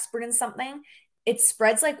go-to expert in something, it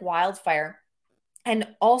spreads like wildfire. And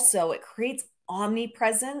also it creates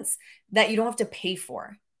omnipresence that you don't have to pay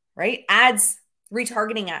for, right? Ads,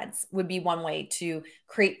 retargeting ads would be one way to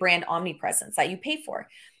create brand omnipresence that you pay for.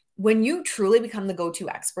 When you truly become the go-to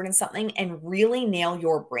expert in something and really nail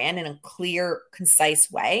your brand in a clear,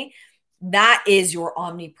 concise way, that is your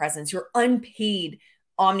omnipresence, your unpaid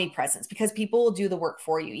omnipresence, because people will do the work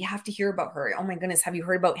for you. You have to hear about her. Oh my goodness, have you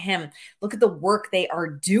heard about him? Look at the work they are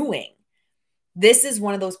doing. This is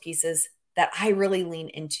one of those pieces that I really lean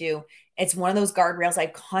into. It's one of those guardrails I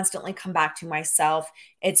constantly come back to myself.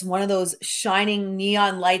 It's one of those shining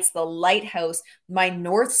neon lights, the lighthouse, my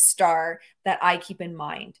North Star that I keep in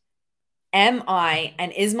mind. Am I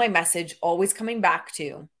and is my message always coming back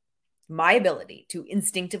to my ability to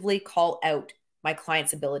instinctively call out my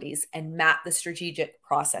client's abilities and map the strategic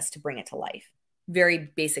process to bring it to life? Very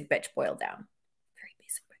basic bitch boiled down. Very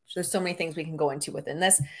basic bitch. There's so many things we can go into within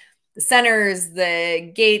this. the centers,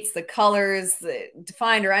 the gates, the colors, the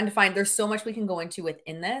defined or undefined. There's so much we can go into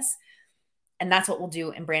within this. And that's what we'll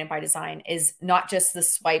do in Branded by Design is not just the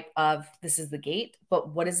swipe of this is the gate, but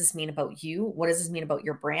what does this mean about you? What does this mean about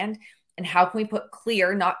your brand? And how can we put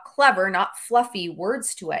clear, not clever, not fluffy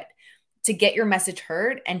words to it to get your message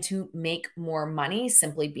heard and to make more money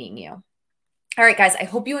simply being you? All right, guys, I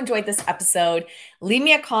hope you enjoyed this episode. Leave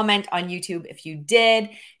me a comment on YouTube if you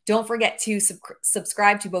did. Don't forget to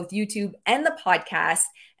subscribe to both YouTube and the podcast.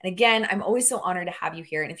 And again, I'm always so honored to have you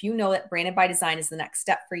here. And if you know that Branded by Design is the next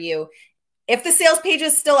step for you, if the sales page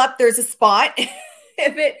is still up, there's a spot.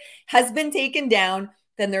 If it has been taken down,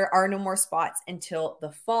 then there are no more spots until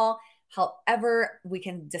the fall. However, we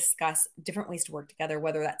can discuss different ways to work together,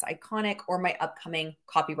 whether that's Iconic or my upcoming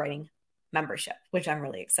copywriting membership, which I'm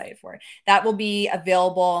really excited for. That will be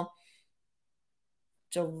available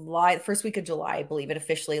July, the first week of July, I believe it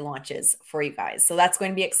officially launches for you guys. So that's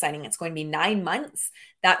going to be exciting. It's going to be 9 months,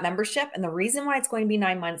 that membership. And the reason why it's going to be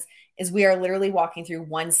 9 months is we are literally walking through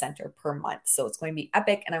one center per month. So it's going to be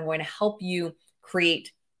epic. And I'm going to help you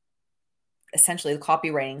create essentially the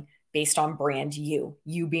copywriting based on brand you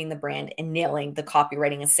being the brand and nailing the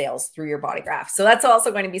copywriting and sales through your body graph. So that's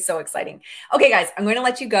also going to be so exciting. Okay, guys, I'm going to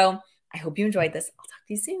let you go. I hope you enjoyed this. I'll talk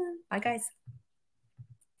to you soon. Bye, guys.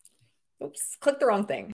 Oops, clicked the wrong thing.